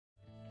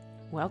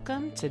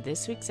Welcome to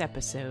this week's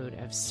episode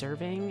of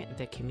Serving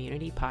the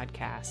Community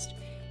podcast.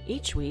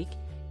 Each week,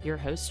 your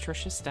host,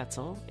 Trisha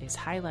Stetzel, is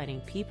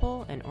highlighting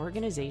people and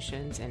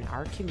organizations in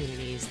our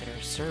communities that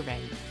are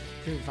serving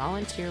through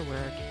volunteer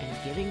work and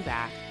giving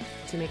back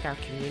to make our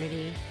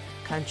community,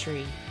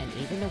 country, and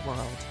even the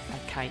world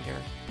a kinder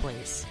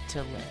place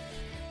to live.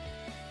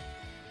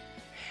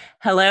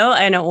 Hello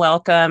and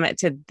welcome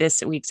to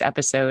this week's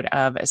episode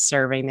of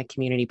Serving the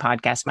Community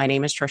podcast. My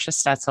name is Trisha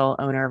Stetzel,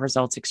 owner of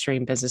Results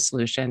Extreme Business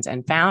Solutions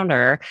and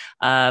founder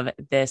of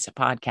this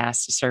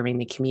podcast, Serving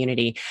the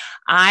Community.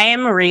 I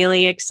am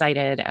really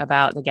excited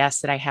about the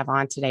guest that I have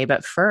on today,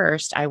 but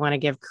first I want to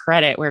give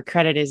credit where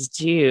credit is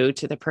due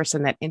to the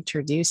person that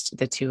introduced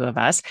the two of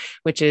us,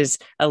 which is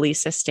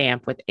Elisa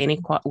Stamp with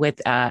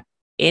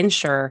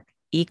Insure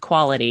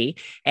Equality.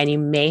 And you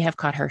may have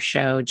caught her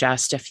show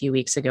just a few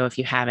weeks ago. If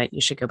you haven't,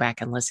 you should go back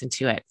and listen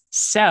to it.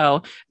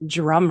 So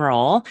drum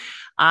roll,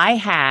 I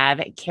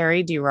have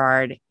Carrie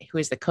Durard, who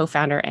is the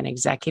co-founder and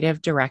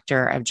executive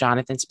director of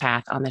Jonathan's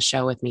Path, on the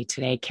show with me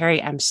today.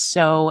 Carrie, I'm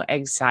so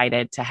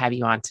excited to have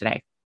you on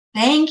today.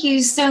 Thank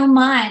you so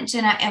much.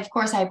 And of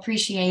course, I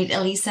appreciate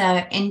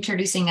Elisa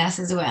introducing us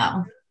as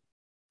well.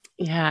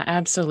 Yeah,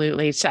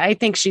 absolutely. So I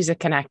think she's a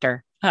connector.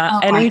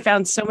 And we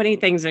found so many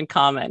things in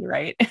common,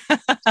 right?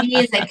 She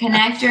is a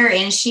connector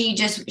and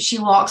she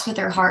walks with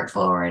her heart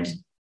forward.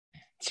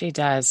 She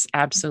does.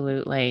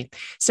 Absolutely.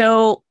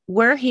 So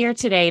we're here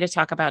today to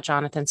talk about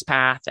Jonathan's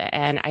Path.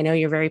 And I know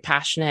you're very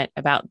passionate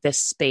about this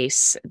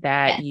space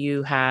that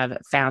you have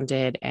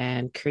founded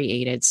and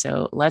created.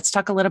 So let's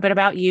talk a little bit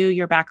about you,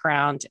 your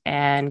background,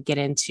 and get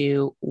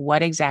into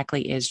what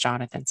exactly is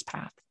Jonathan's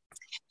Path.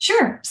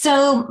 Sure.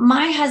 So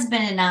my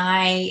husband and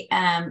I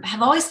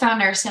have always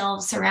found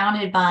ourselves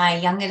surrounded by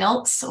young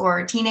adults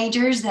or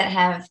teenagers that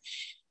have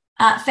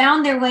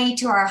found their way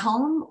to our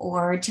home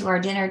or to our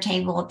dinner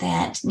table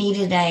that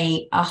needed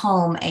a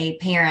home, a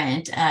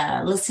parent,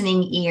 a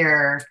listening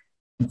ear,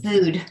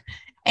 food.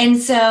 And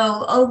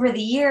so over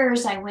the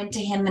years, I went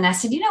to him and I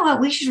said, you know what,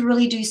 we should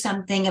really do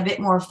something a bit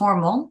more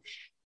formal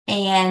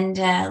and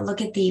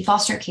look at the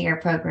foster care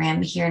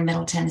program here in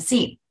Middle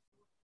Tennessee.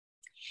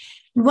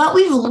 What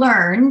we've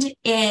learned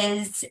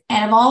is,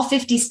 out of all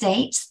 50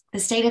 states, the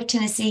state of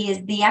Tennessee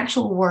is the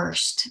actual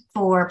worst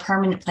for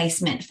permanent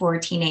placement for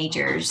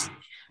teenagers.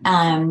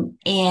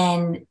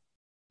 And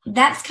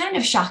that's kind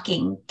of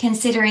shocking,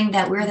 considering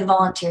that we're the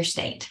volunteer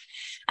state.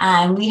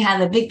 We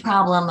have a big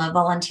problem of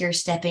volunteers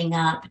stepping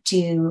up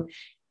to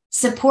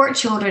support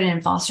children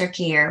in foster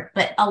care,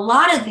 but a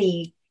lot of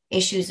the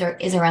issues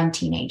is around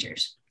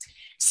teenagers.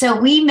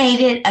 So we made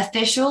it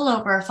official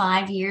over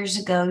 5 years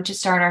ago to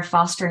start our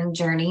fostering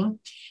journey.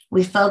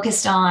 We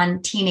focused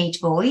on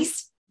teenage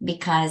boys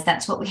because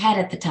that's what we had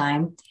at the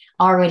time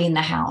already in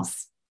the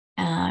house.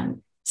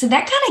 So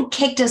that kind of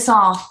kicked us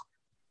off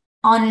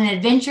on an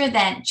adventure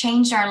that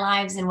changed our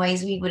lives in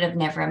ways we would have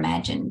never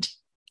imagined.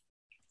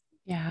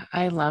 Yeah,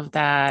 I love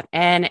that.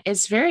 And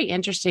it's very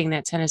interesting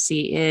that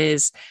Tennessee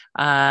is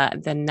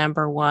the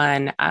number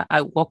one,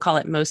 I will call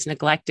it most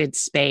neglected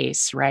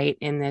space, right,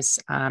 in this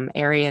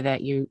area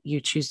that you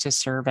choose to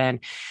serve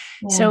in.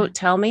 Yeah. So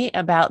tell me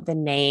about the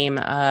name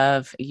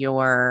of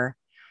your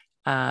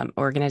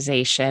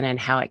organization and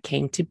how it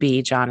came to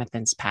be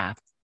Jonathan's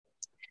Path.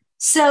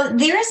 So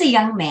there is a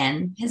young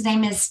man, his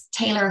name is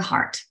Taylor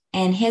Hart,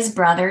 and his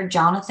brother,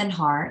 Jonathan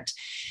Hart,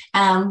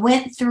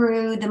 went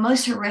through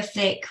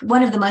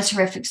one of the most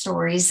horrific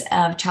stories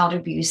of child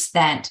abuse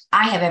that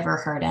I have ever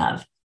heard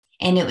of.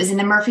 And it was in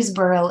the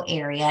Murfreesboro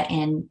area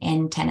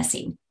in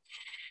Tennessee.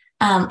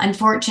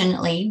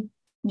 Unfortunately,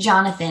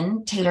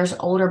 Jonathan, Taylor's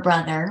older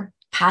brother,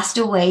 passed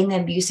away in the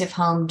abusive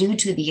home due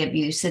to the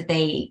abuse that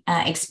they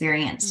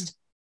experienced.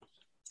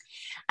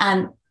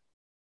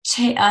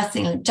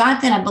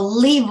 Jonathan, I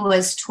believe,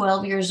 was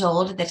 12 years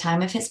old at the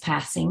time of his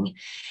passing.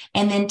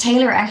 And then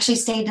Taylor actually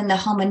stayed in the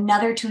home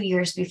another 2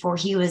 years before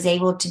he was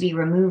able to be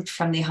removed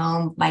from the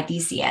home by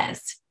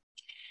DCS.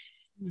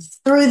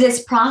 Through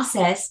this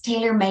process,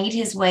 Taylor made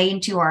his way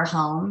into our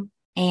home,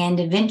 and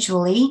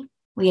eventually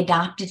we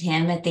adopted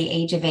him at the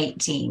age of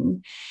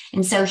 18.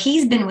 And so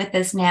he's been with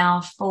us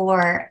now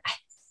for, I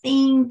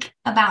think,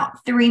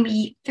 about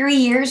three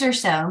years or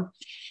so.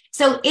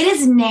 So it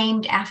is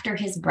named after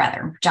his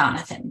brother,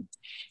 Jonathan.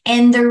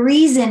 And the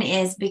reason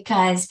is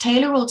because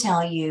Taylor will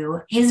tell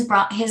you his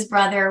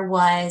brother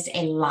was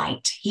a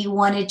light. He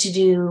wanted to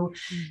do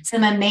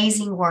some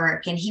amazing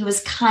work, and he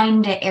was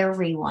kind to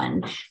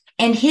everyone.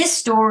 And his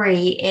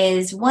story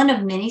is one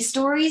of many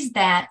stories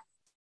that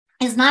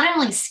is not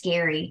only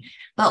scary,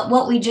 but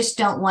what we just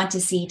don't want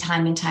to see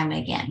time and time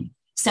again.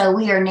 So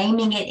we are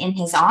naming it in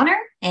his honor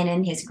and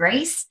in his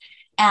grace.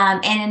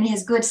 And in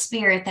his good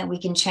spirit that we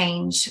can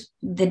change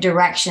the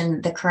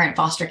direction the current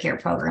foster care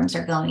programs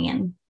are going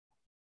in.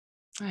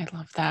 I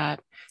love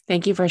that.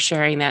 Thank you for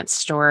sharing that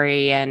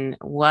story, and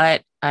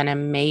what an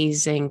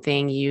amazing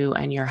thing you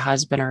and your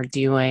husband are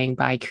doing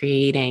by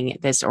creating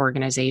this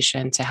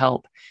organization to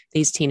help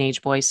these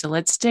teenage boys. So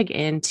let's dig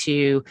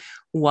into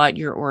what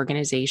your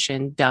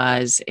organization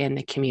does in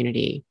the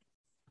community.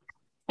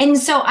 And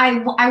so I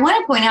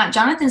want to point out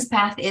Jonathan's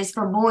Path is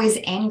for boys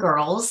and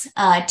girls,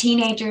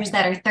 teenagers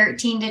that are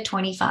 13 to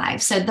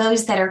 25. So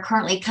those that are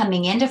currently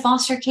coming into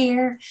foster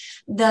care,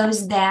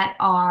 those that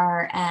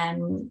are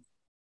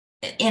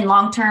in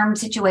long-term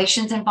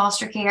situations in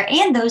foster care,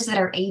 and those that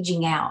are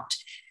aging out.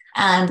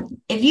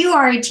 If you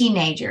are a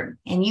teenager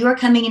and you are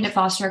coming into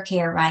foster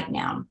care right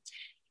now,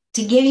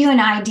 to give you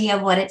an idea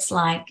of what it's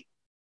like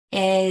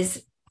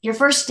is your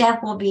first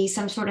step will be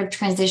some sort of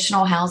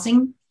transitional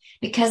housing,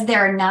 because there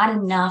are not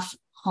enough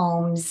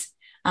homes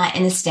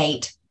in the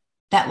state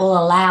that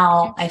will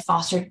allow a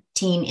foster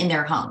teen in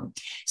their home.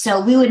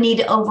 So we would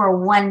need over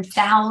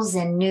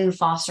 1,000 new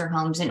foster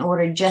homes in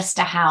order just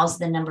to house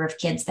the number of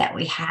kids that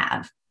we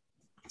have.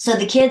 So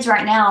the kids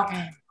right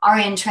now are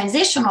in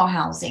transitional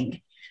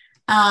housing.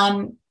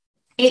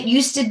 It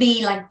used to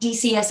be like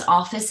DCS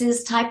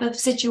offices type of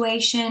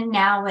situation.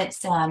 Now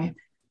it's, I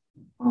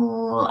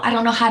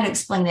don't know how to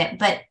explain it,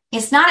 but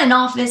it's not an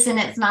office and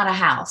it's not a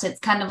house. It's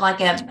kind of like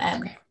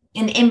an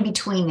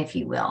in-between, if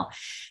you will.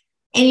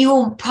 And you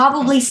will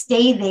probably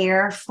stay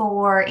there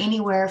for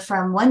anywhere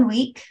from 1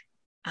 week.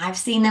 I've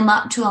seen them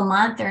up to a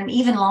month or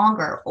even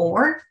longer,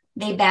 or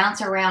they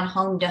bounce around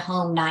home to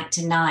home, night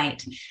to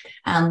night,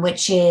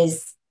 which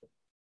is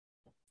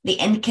the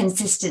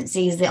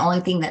inconsistency is the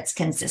only thing that's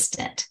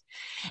consistent.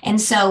 And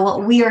so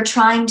what we are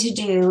trying to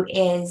do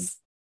is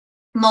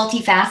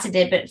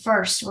multifaceted, but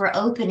first we're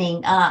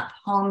opening up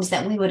homes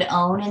that we would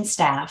own and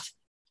staff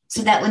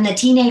so that when the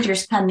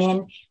teenagers come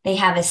in, they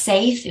have a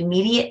safe,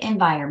 immediate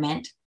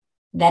environment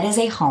that is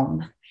a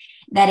home,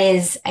 that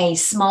is a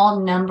small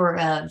number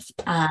of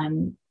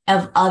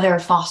other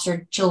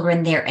foster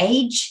children their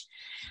age.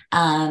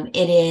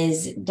 It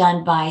is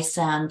done by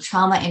some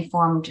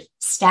trauma-informed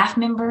staff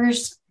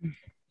members,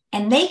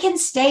 and they can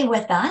stay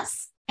with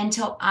us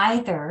until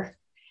either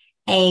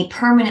a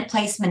permanent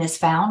placement is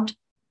found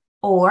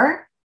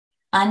or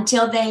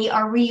until they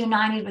are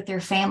reunited with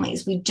their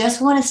families. We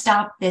just want to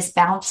stop this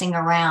bouncing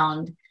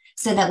around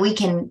so that we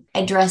can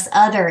address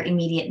other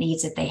immediate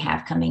needs that they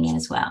have coming in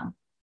as well.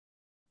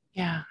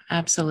 Yeah,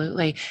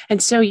 absolutely. And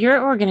so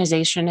your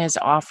organization is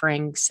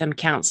offering some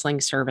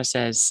counseling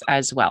services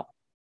as well.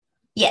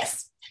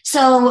 Yes.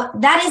 So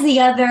that is the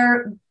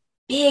other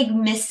big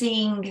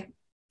missing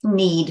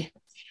need.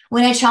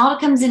 When a child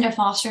comes into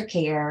foster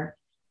care,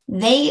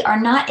 they are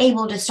not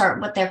able to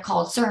start what they're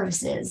called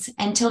services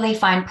until they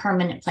find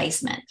permanent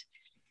placement.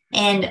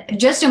 And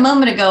just a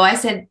moment ago, I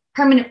said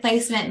permanent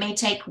placement may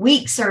take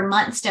weeks or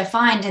months to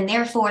find, and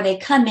therefore they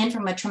come in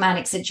from a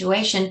traumatic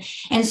situation,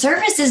 and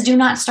services do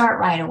not start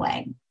right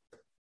away.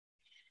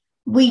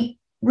 We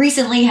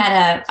recently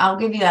had I'll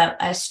give you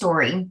a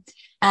story.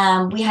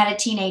 We had a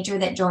teenager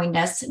that joined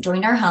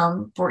our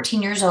home,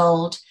 14 years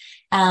old,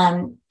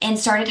 and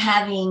started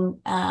having,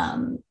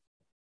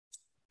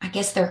 I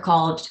guess they're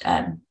called,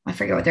 I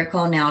forget what they're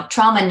called now,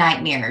 trauma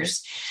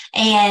nightmares.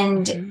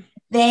 And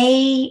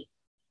they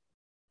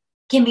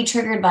can be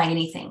triggered by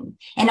anything.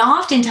 And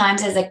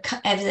oftentimes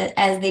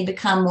as they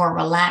become more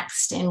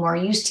relaxed and more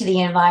used to the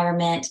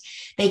environment,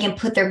 they can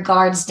put their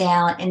guards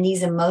down and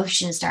these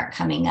emotions start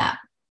coming up.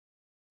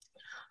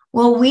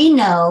 Well, we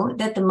know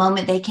that the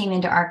moment they came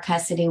into our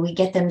custody, we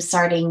get them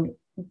starting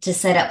to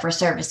set up for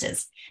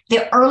services.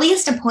 The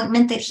earliest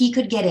appointment that he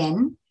could get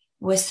in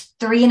was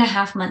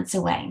 3.5 months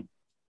away.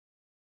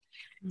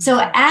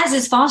 So as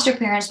his foster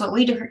parents, what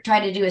we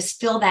try to do is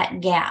fill that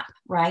gap,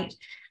 right?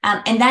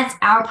 And that's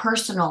our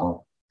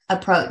personal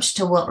approach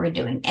to what we're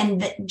doing.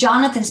 And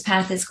Jonathan's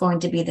Path is going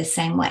to be the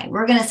same way.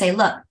 We're going to say,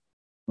 look,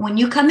 when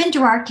you come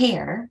into our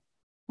care,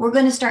 we're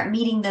going to start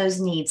meeting those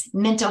needs,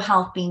 mental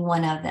health being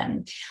one of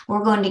them.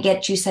 We're going to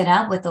get you set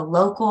up with a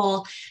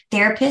local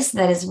therapist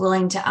that is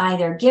willing to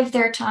either give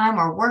their time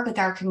or work with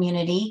our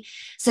community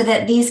so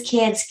that these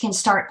kids can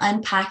start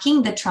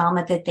unpacking the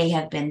trauma that they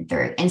have been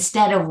through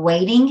instead of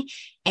waiting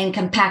and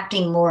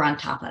compacting more on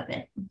top of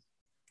it.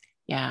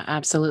 Yeah,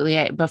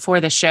 absolutely.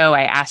 Before the show,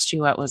 I asked you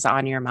what was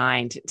on your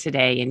mind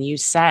today, and you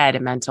said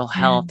mental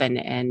health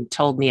and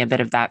told me a bit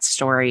of that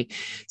story.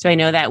 So I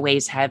know that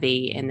weighs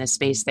heavy in the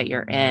space that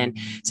you're in.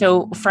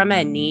 So from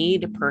a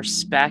need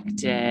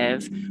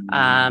perspective,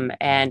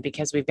 and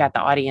because we've got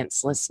the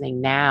audience listening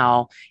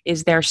now,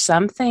 is there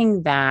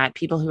something that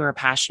people who are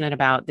passionate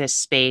about this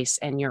space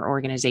and your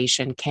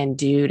organization can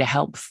do to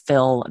help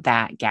fill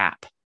that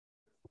gap?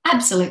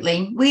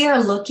 Absolutely. We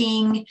are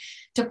looking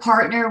to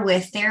partner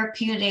with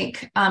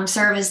therapeutic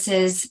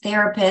services,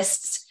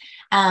 therapists,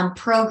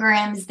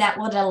 programs that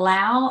would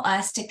allow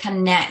us to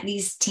connect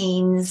these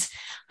teens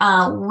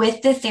with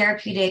the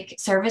therapeutic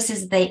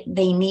services they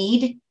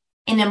need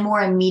in a more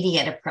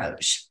immediate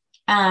approach.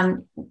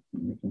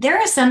 There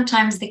are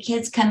sometimes the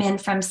kids come in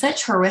from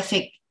such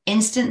horrific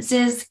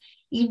instances,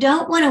 you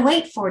don't want to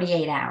wait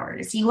 48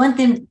 hours. You want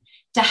them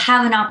to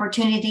have an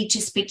opportunity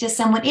to speak to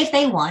someone if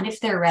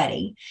they're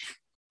ready,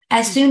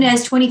 as soon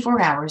as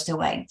 24 hours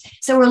away.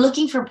 So we're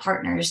looking for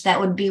partners that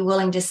would be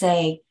willing to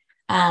say,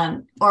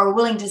 I've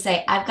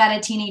got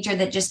a teenager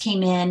that just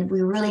came in.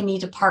 We really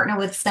need to partner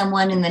with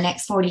someone in the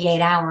next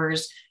 48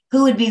 hours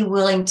who would be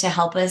willing to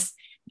help us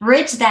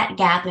bridge that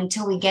gap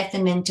until we get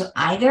them into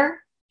either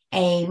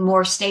a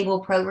more stable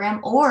program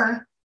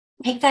or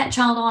take that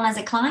child on as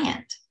a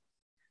client.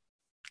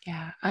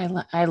 Yeah,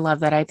 I love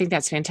that. I think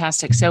that's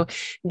fantastic. So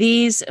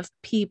these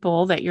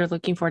people that you're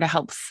looking for to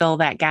help fill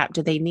that gap,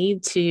 do they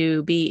need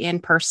to be in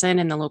person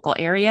in the local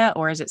area,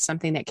 or is it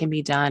something that can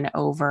be done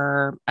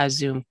over a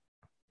Zoom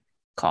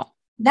call?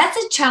 That's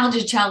a child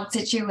to child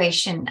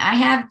situation. I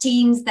have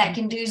teams that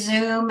can do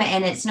Zoom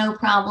and it's no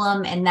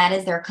problem, and that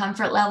is their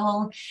comfort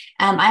level.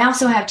 I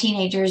also have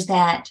teenagers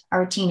that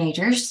are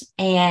teenagers,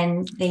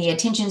 and the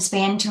attention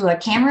span to a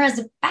camera is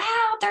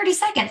about 30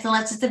 seconds,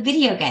 unless it's a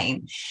video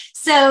game.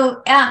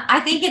 So I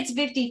think it's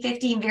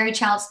 50-50 and very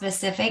child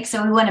specific.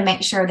 So we want to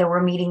make sure that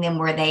we're meeting them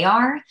where they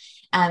are.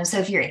 So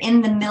if you're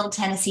in the Middle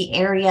Tennessee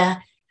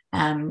area,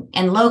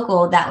 and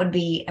local, that would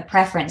be a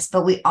preference.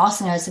 But we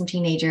also know some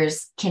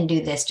teenagers can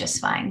do this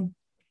just fine.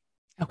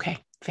 Okay,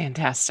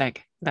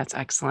 fantastic. That's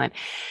excellent.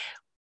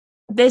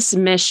 This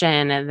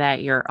mission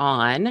that you're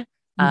on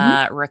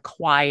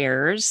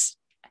requires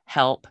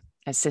help,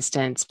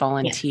 assistance,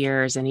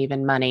 volunteers, and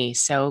even money.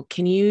 So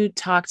can you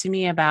talk to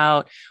me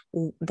about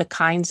the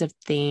kinds of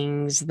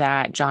things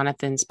that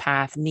Jonathan's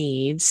Path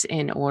needs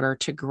in order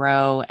to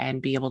grow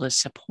and be able to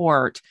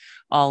support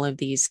all of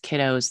these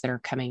kiddos that are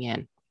coming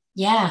in?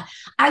 Yeah,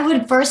 I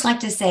would first like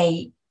to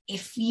say,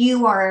 if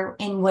you are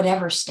in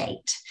whatever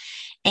state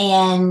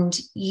and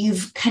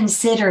you've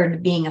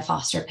considered being a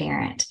foster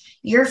parent,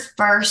 your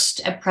first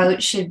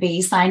approach should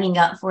be signing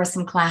up for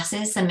some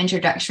classes, some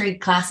introductory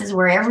classes,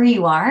 wherever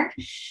you are,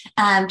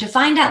 to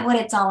find out what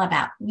it's all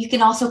about. You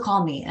can also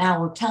call me and I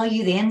will tell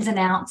you the ins and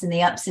outs and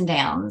the ups and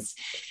downs.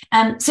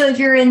 So if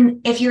you're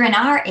in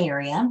our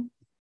area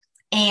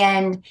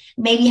and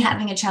maybe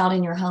having a child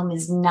in your home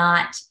is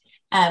not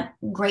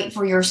great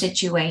for your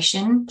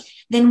situation,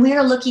 then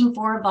we're looking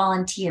for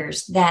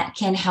volunteers that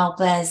can help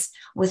us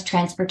with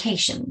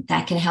transportation,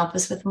 that can help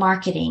us with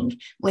marketing,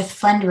 with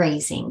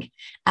fundraising.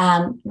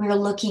 We're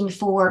looking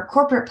for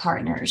corporate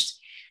partners.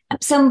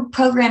 Some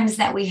programs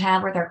that we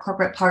have with our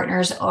corporate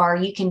partners are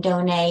you can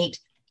donate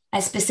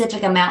a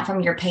specific amount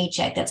from your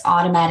paycheck that's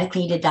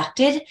automatically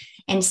deducted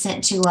and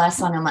sent to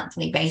us on a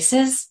monthly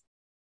basis.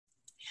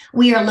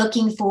 We are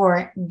looking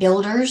for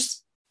builders,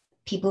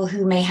 people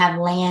who may have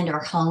land or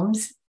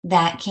homes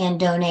that can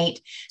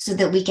donate so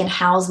that we can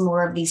house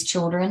more of these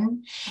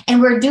children. And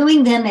we're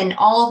doing them in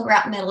all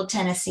throughout Middle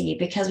Tennessee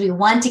because we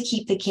want to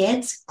keep the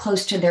kids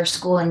close to their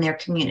school and their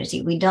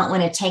community. We don't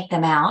want to take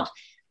them out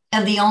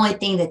of the only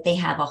thing that they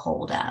have a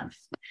hold of.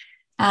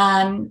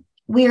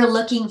 We are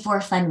looking for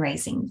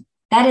fundraising.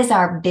 That is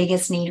our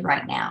biggest need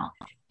right now,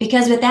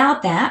 because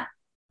without that,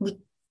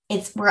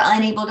 we're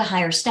unable to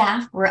hire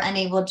staff. We're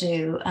unable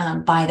to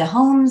buy the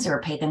homes or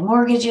pay the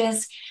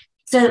mortgages.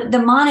 So the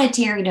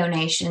monetary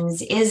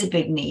donations is a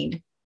big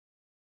need.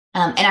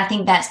 And I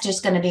think that's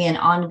just going to be an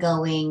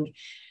ongoing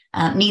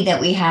need that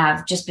we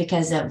have just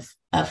because of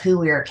who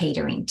we are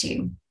catering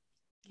to.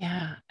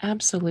 Yeah,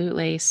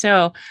 absolutely.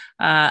 So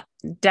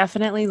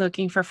definitely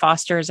looking for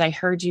fosters. I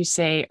heard you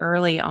say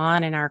early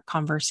on in our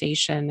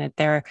conversation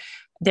that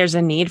there's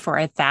a need for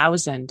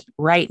 1,000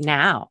 right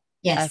now.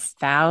 Yes.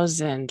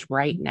 1,000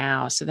 right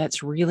now. So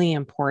that's really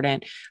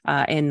important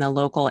in the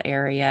local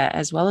area,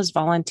 as well as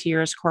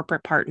volunteers,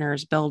 corporate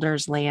partners,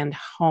 builders, land,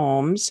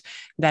 homes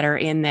that are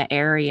in the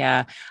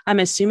area.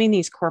 I'm assuming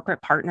these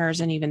corporate partners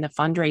and even the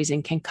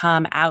fundraising can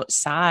come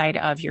outside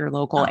of your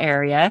local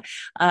area.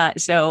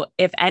 So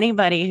if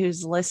anybody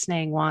who's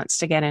listening wants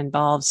to get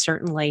involved,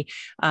 certainly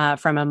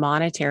from a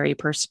monetary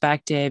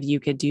perspective, you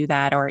could do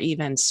that, or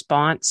even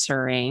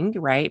sponsoring,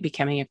 right?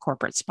 Becoming a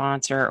corporate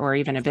sponsor or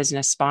even a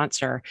business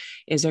sponsor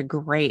is a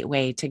great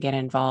way to get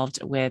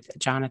involved with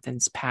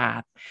Jonathan's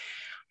Path.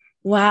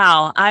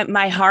 Wow.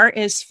 My heart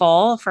is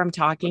full from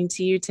talking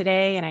to you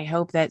today. And I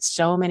hope that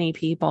so many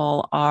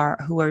people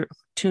who are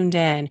tuned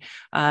in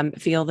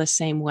feel the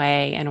same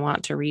way and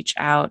want to reach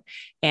out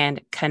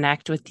and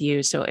connect with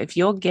you. So if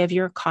you'll give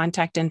your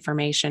contact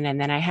information, and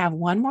then I have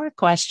one more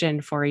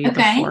question for you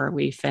before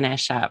we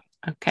finish up.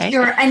 Okay.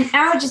 Sure. And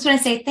I would just want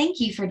to say thank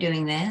you for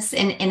doing this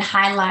and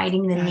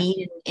highlighting the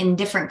need in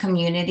different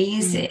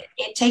communities. Mm-hmm.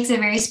 It takes a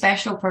very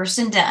special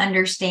person to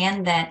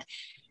understand that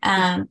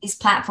these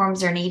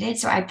platforms are needed.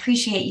 So I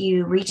appreciate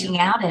you reaching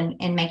out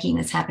and making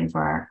this happen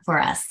for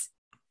us.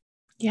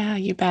 Yeah,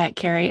 you bet,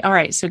 Carrie. All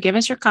right. So give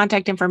us your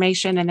contact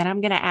information, and then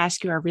I'm going to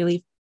ask you a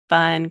really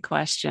fun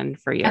question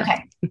for you.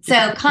 Okay.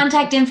 So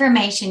contact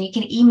information, you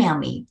can email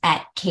me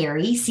at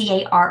Carrie,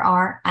 Carrie,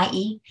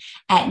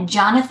 at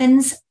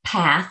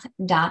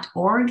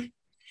jonathanspath.org.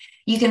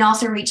 You can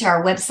also reach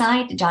our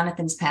website,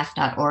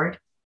 jonathanspath.org,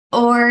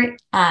 or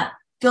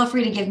feel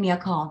free to give me a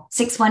call,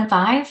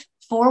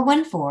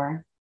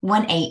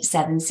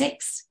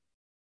 615-414-1876.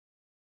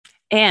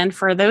 And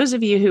for those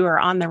of you who are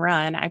on the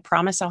run, I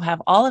promise I'll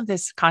have all of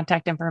this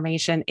contact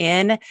information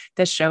in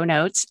the show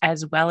notes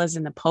as well as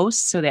in the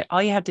post, so that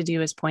all you have to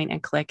do is point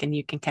and click and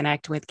you can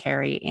connect with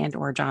Carrie and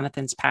or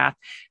Jonathan's Path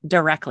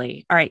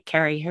directly. All right,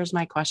 Carrie, here's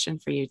my question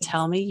for you.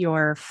 Tell me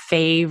your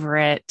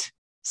favorite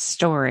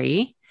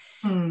story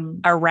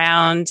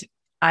around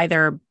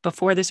either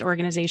before this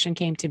organization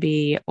came to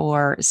be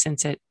or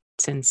since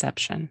its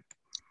inception?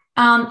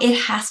 It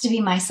has to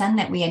be my son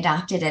that we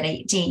adopted at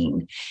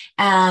 18.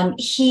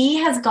 He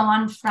has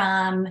gone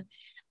from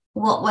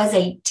what was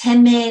a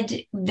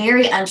timid,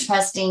 very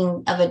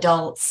untrusting of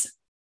adults,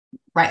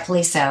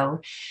 rightfully so,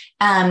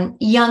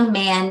 young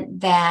man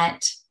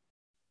that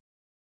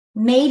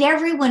made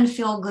everyone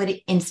feel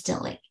good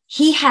instantly.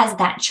 He has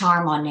that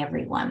charm on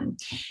everyone.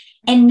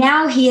 And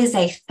now he is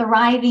a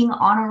thriving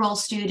honor roll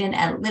student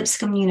at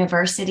Lipscomb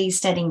University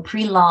studying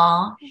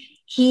pre-law.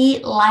 He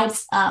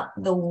lights up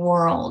the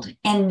world.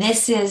 And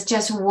this is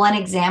just one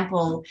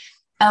example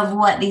of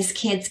what these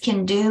kids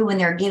can do when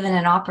they're given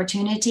an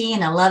opportunity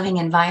in a loving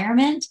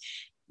environment.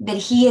 That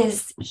he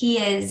is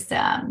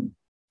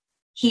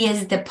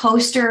the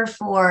poster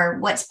for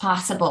what's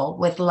possible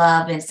with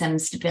love and some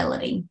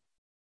stability.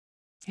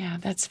 Yeah,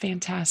 that's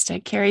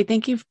fantastic. Carrie,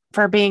 thank you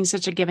for being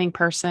such a giving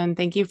person.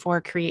 Thank you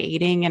for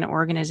creating an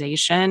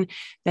organization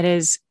that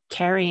is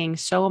carrying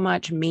so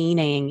much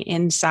meaning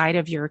inside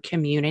of your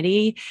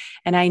community.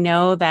 And I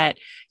know that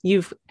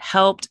you've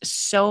helped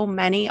so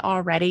many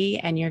already,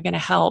 and you're going to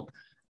help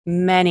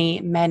many,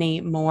 many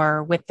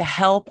more with the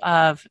help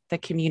of the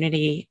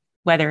community,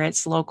 whether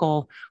it's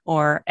local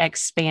or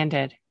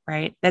expanded,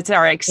 right? That's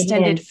our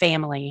extended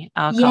family.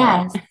 I'll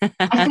call it.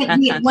 I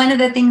think one of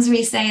the things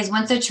we say is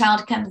once a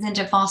child comes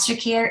into foster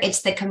care,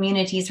 it's the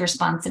community's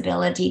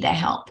responsibility to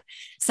help.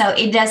 So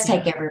it does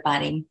take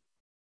everybody.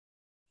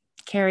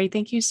 Carrie,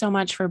 thank you so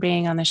much for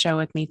being on the show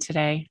with me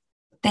today.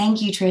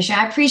 Thank you, Tricia.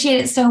 I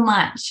appreciate it so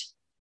much.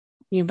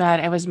 You bet.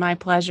 It was my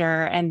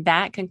pleasure. And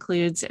that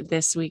concludes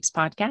this week's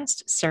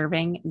podcast,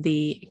 Serving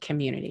the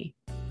Community.